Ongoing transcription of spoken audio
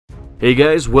Hey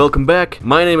guys, welcome back.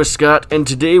 My name is Scott, and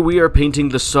today we are painting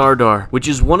the Sardar, which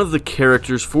is one of the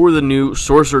characters for the new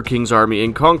Sorcerer Kings army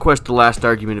in Conquest: The Last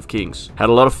Argument of Kings. Had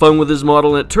a lot of fun with this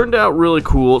model, and it turned out really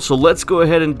cool, so let's go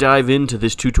ahead and dive into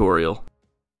this tutorial.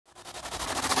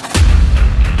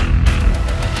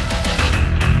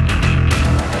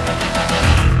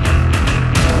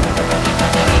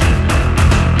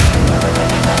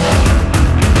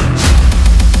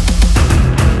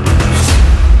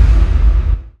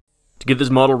 To get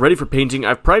this model ready for painting,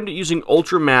 I've primed it using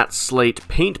Ultra Matte Slate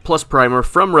Paint Plus Primer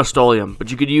from Rust-Oleum, but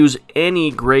you could use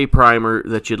any gray primer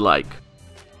that you'd like.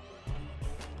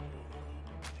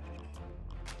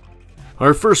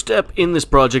 Our first step in this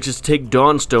project is to take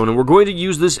Dawnstone, and we're going to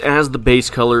use this as the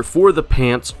base color for the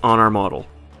pants on our model.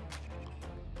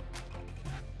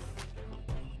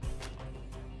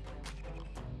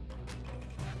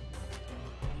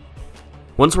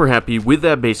 Once we're happy with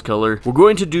that base color, we're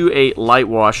going to do a light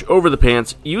wash over the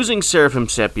pants using Seraphim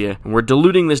Sepia, and we're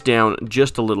diluting this down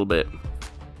just a little bit.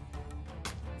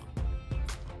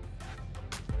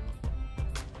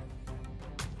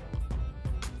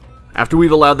 After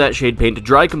we've allowed that shade paint to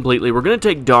dry completely, we're going to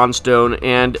take Dawnstone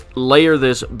and layer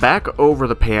this back over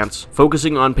the pants,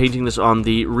 focusing on painting this on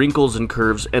the wrinkles and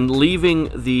curves and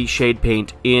leaving the shade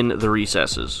paint in the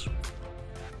recesses.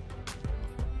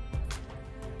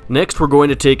 Next, we're going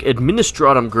to take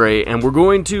Administratum Grey, and we're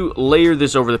going to layer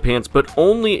this over the pants, but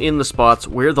only in the spots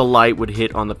where the light would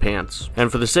hit on the pants.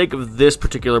 And for the sake of this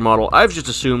particular model, I've just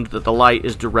assumed that the light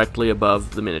is directly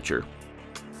above the miniature.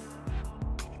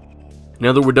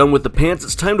 Now that we're done with the pants,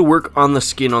 it's time to work on the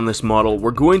skin on this model.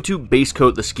 We're going to base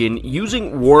coat the skin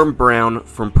using warm brown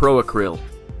from Acryl.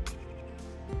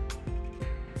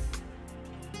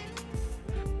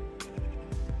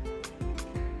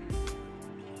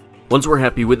 Once we're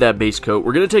happy with that base coat,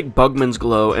 we're going to take Bugmans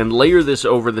Glow and layer this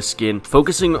over the skin,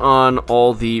 focusing on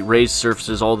all the raised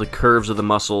surfaces, all the curves of the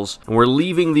muscles, and we're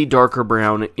leaving the darker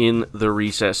brown in the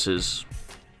recesses.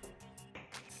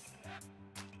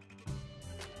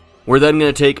 We're then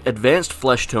going to take Advanced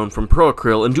Flesh Tone from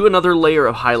Acryl and do another layer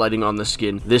of highlighting on the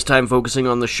skin, this time focusing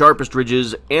on the sharpest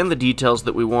ridges and the details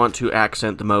that we want to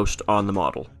accent the most on the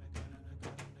model.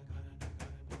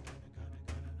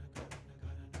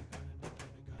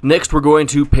 Next, we're going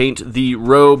to paint the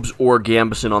robes or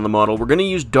gambeson on the model. We're going to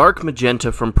use dark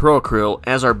magenta from Acryl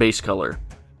as our base color.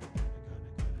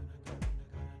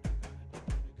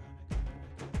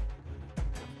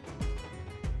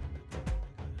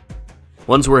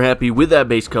 Once we're happy with that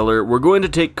base color, we're going to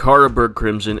take Carroburg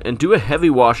Crimson and do a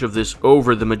heavy wash of this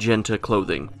over the magenta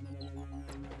clothing.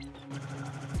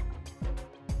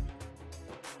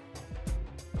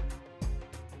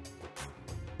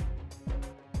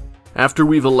 After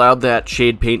we've allowed that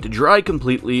shade paint to dry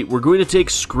completely, we're going to take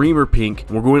Screamer Pink,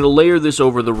 and we're going to layer this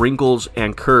over the wrinkles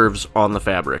and curves on the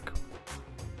fabric.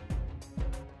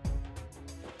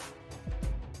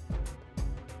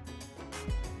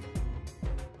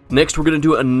 Next, we're going to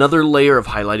do another layer of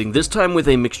highlighting, this time with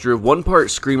a mixture of 1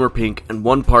 part Screamer Pink and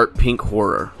 1 part Pink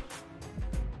Horror.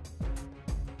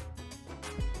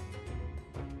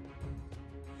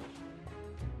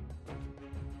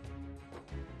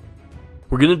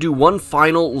 We're going to do one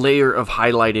final layer of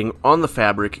highlighting on the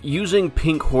fabric using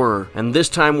Pink Horror, and this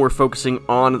time we're focusing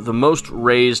on the most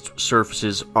raised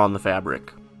surfaces on the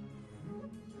fabric.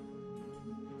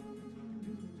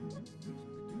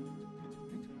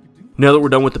 Now that we're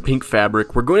done with the pink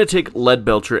fabric, we're going to take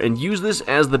Leadbelcher and use this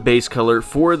as the base color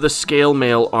for the scale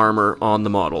mail armor on the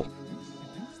model.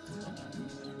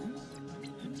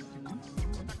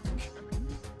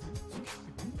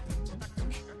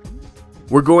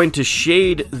 We're going to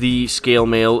shade the scale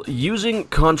mail using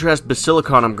contrast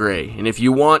Basilicanum Grey, and if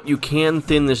you want, you can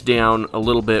thin this down a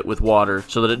little bit with water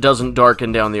so that it doesn't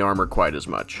darken down the armor quite as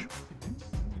much.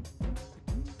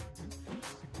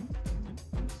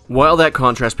 While that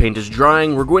contrast paint is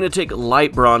drying, we're going to take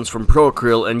light bronze from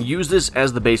Acryl and use this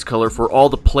as the base color for all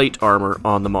the plate armor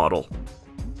on the model.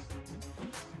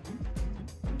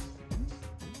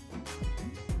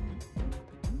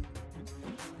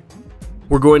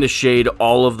 We're going to shade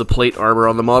all of the plate armor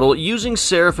on the model using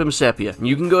Seraphim Sepia.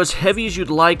 You can go as heavy as you'd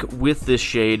like with this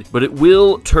shade, but it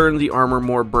will turn the armor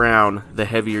more brown the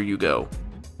heavier you go.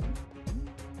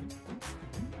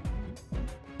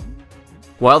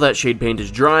 While that shade paint is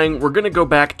drying, we're going to go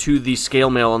back to the scale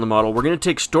mail on the model. We're going to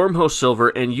take Stormhost Silver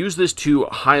and use this to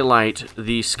highlight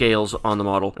the scales on the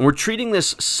model. And we're treating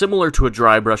this similar to a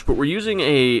dry brush, but we're using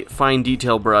a fine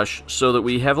detail brush so that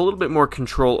we have a little bit more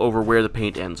control over where the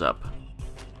paint ends up.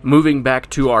 Moving back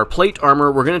to our plate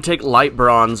armor, we're going to take light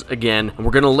bronze again, and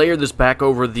we're going to layer this back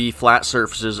over the flat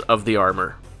surfaces of the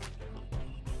armor.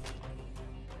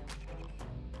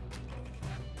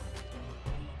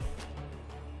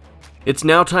 It's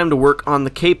now time to work on the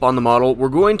cape on the model. We're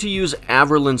going to use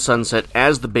Averland Sunset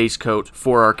as the base coat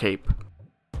for our cape.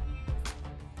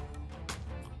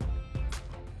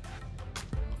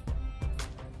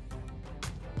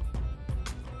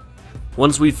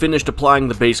 Once we've finished applying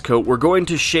the base coat, we're going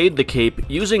to shade the cape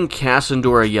using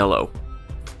Cassandora Yellow.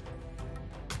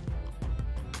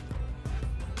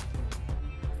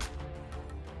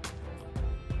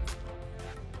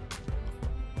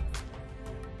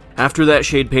 After that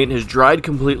shade paint has dried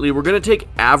completely, we're going to take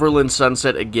Averland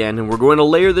Sunset again, and we're going to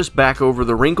layer this back over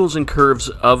the wrinkles and curves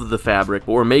of the fabric,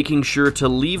 but we're making sure to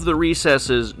leave the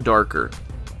recesses darker.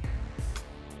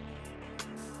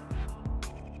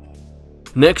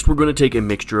 Next, we're going to take a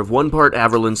mixture of 1 part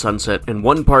Averland Sunset and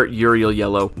 1 part Yriel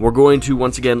Yellow. We're going to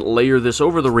once again layer this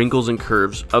over the wrinkles and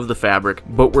curves of the fabric,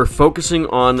 but we're focusing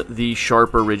on the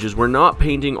sharper ridges. We're not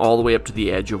painting all the way up to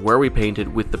the edge of where we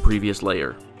painted with the previous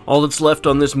layer. All that's left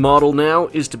on this model now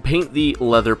is to paint the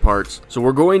leather parts. So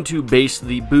we're going to base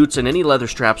the boots and any leather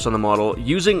straps on the model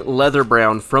using leather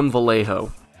brown from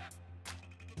Vallejo.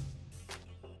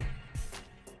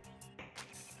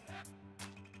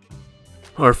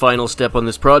 Our final step on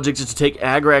this project is to take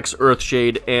Agrax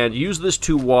Earthshade and use this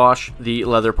to wash the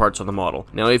leather parts on the model.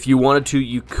 Now, if you wanted to,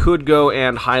 you could go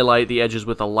and highlight the edges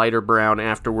with a lighter brown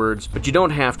afterwards, but you don't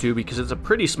have to because it's a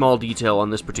pretty small detail on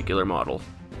this particular model.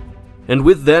 And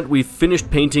with that, we've finished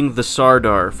painting the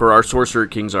Sardar for our Sorcerer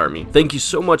Kings army. Thank you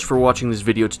so much for watching this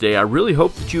video today. I really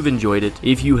hope that you've enjoyed it.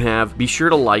 If you have, be sure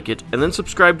to like it, and then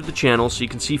subscribe to the channel so you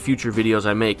can see future videos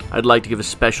I make. I'd like to give a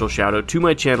special shout out to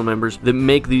my channel members that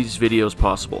make these videos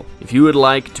possible. If you would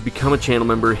like to become a channel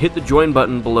member, hit the join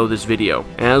button below this video.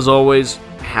 As always,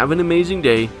 have an amazing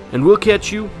day, and we'll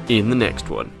catch you in the next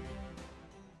one.